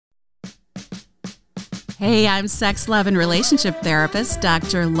Hey, I'm sex, love, and relationship therapist,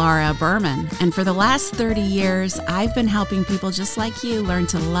 Dr. Laura Berman. And for the last 30 years, I've been helping people just like you learn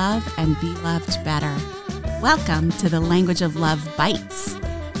to love and be loved better. Welcome to the Language of Love Bites,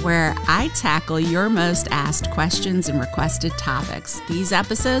 where I tackle your most asked questions and requested topics. These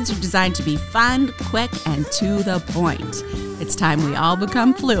episodes are designed to be fun, quick, and to the point. It's time we all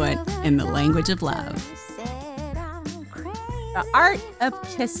become fluent in the language of love. The art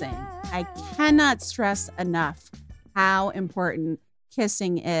of kissing. I cannot stress enough how important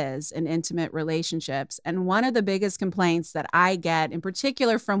kissing is in intimate relationships. And one of the biggest complaints that I get, in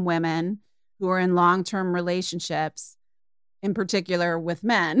particular from women who are in long-term relationships, in particular with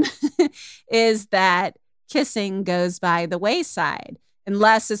men, is that kissing goes by the wayside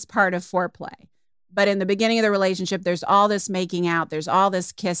unless it's part of foreplay. But in the beginning of the relationship, there's all this making out, there's all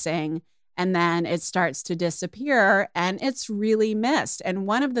this kissing, and then it starts to disappear and it's really missed. And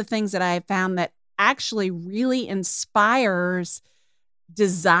one of the things that I have found that actually really inspires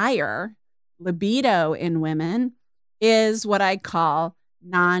desire, libido in women, is what I call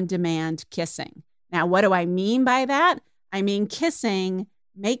non-demand kissing. Now, what do I mean by that? I mean kissing,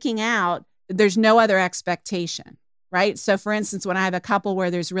 making out, there's no other expectation, right? So for instance, when I have a couple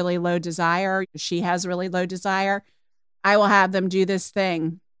where there's really low desire, she has really low desire, I will have them do this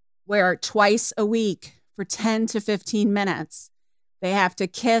thing where twice a week for 10 to 15 minutes, they have to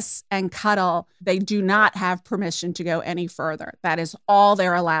kiss and cuddle. They do not have permission to go any further. That is all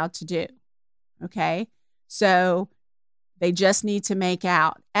they're allowed to do. Okay? So they just need to make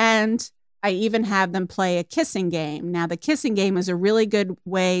out. And I even have them play a kissing game. Now, the kissing game is a really good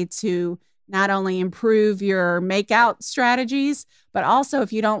way to not only improve your make-out strategies, but also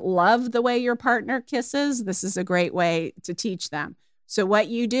if you don't love the way your partner kisses, this is a great way to teach them. So what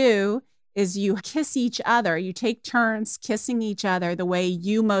you do is you kiss each other. You take turns kissing each other the way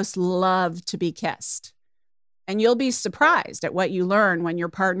you most love to be kissed. And you'll be surprised at what you learn when your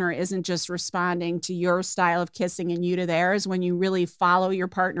partner isn't just responding to your style of kissing and you to theirs. When you really follow your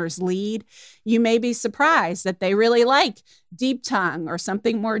partner's lead, you may be surprised that they really like deep tongue or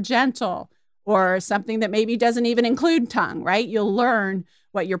something more gentle or something that maybe doesn't even include tongue, right? You'll learn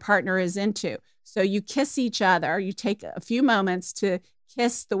what your partner is into. So you kiss each other, you take a few moments to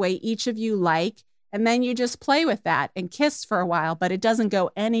kiss the way each of you like, and then you just play with that and kiss for a while, but it doesn't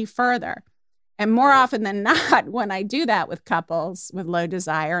go any further. And more often than not, when I do that with couples with low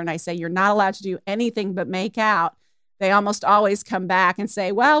desire, and I say, you're not allowed to do anything but make out, they almost always come back and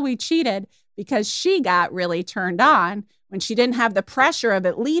say, well, we cheated because she got really turned on when she didn't have the pressure of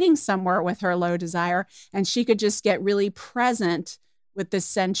it leading somewhere with her low desire, and she could just get really present with the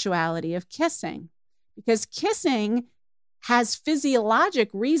sensuality of kissing. Because kissing has physiologic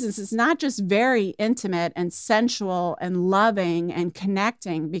reasons. It's not just very intimate and sensual and loving and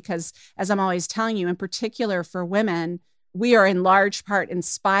connecting, because as I'm always telling you, in particular for women, we are in large part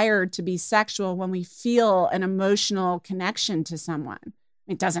inspired to be sexual when we feel an emotional connection to someone.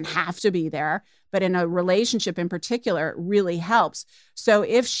 It doesn't have to be there, but in a relationship in particular, it really helps. So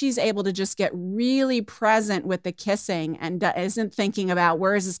if she's able to just get really present with the kissing and isn't thinking about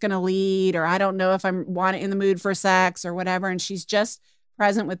where is this going to lead, or I don't know if I'm in the mood for sex or whatever, and she's just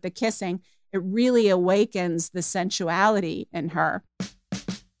present with the kissing, it really awakens the sensuality in her.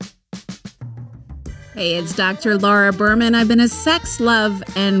 Hey, it's Dr. Laura Berman. I've been a sex, love,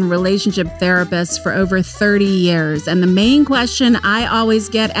 and relationship therapist for over 30 years. And the main question I always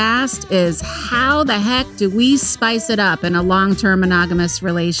get asked is, how the heck do we spice it up in a long-term monogamous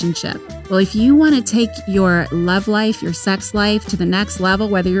relationship? Well, if you want to take your love life, your sex life to the next level,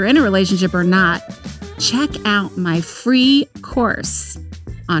 whether you're in a relationship or not, check out my free course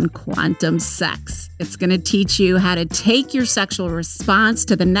on quantum sex. It's going to teach you how to take your sexual response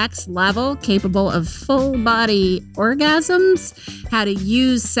to the next level, capable of full body orgasms, how to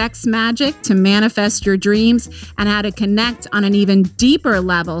use sex magic to manifest your dreams, and how to connect on an even deeper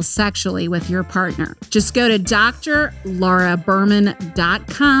level sexually with your partner. Just go to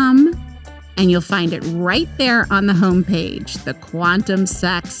drlauraberman.com and you'll find it right there on the homepage, the Quantum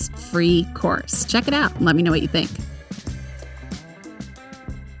Sex free course. Check it out and let me know what you think.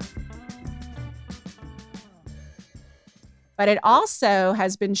 But it also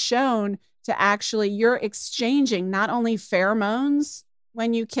has been shown to actually, you're exchanging not only pheromones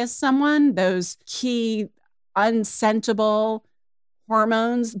when you kiss someone, those key unsentable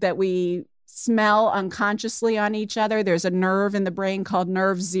hormones that we smell unconsciously on each other. There's a nerve in the brain called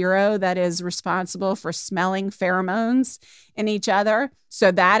nerve 0 that is responsible for smelling pheromones in each other.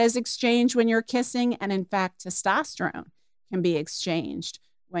 So that is exchanged when you're kissing. And in fact, testosterone can be exchanged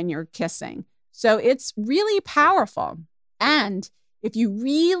when you're kissing. So it's really powerful. And if you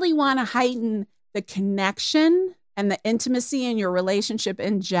really want to heighten the connection and the intimacy in your relationship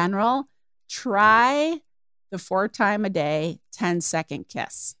in general, try the 4-time-a-day 10-second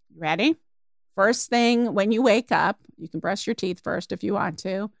kiss. Ready? First thing when you wake up, you can brush your teeth first if you want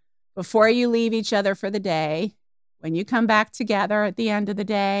to, before you leave each other for the day, when you come back together at the end of the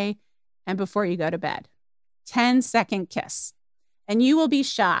day, and before you go to bed. 10-second kiss. And you will be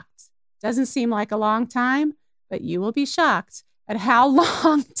shocked. Doesn't seem like a long time, but you will be shocked at how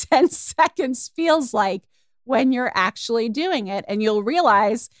long 10 seconds feels like when you're actually doing it. And you'll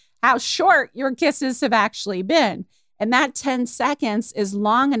realize how short your kisses have actually been. And that 10 seconds is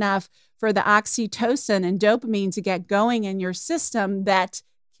long enough for the oxytocin and dopamine to get going in your system that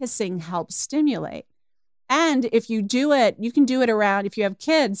kissing helps stimulate. And if you do it, you can do it around, if you have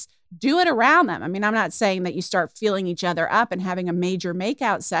kids, do it around them. I mean, I'm not saying that you start feeling each other up and having a major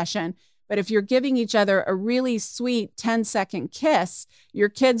makeout session, but if you're giving each other a really sweet 10-second kiss, your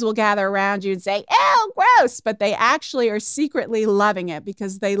kids will gather around you and say, "Ew, gross," but they actually are secretly loving it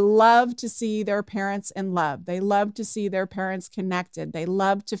because they love to see their parents in love. They love to see their parents connected. They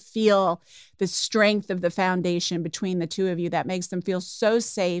love to feel the strength of the foundation between the two of you that makes them feel so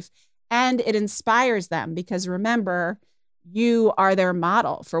safe, and it inspires them because remember, you are their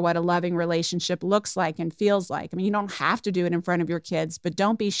model for what a loving relationship looks like and feels like. I mean, you don't have to do it in front of your kids, but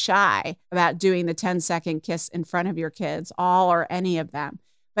don't be shy about doing the 10-second kiss in front of your kids, all or any of them.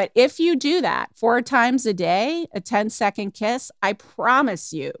 But if you do that 4 times a day, a 10-second kiss, I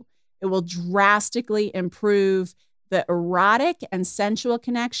promise you, it will drastically improve the erotic and sensual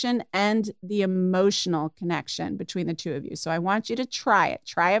connection and the emotional connection between the two of you. So I want you to try it.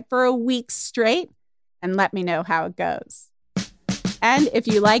 Try it for a week straight and let me know how it goes. And if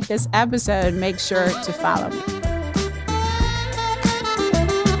you like this episode, make sure to follow me.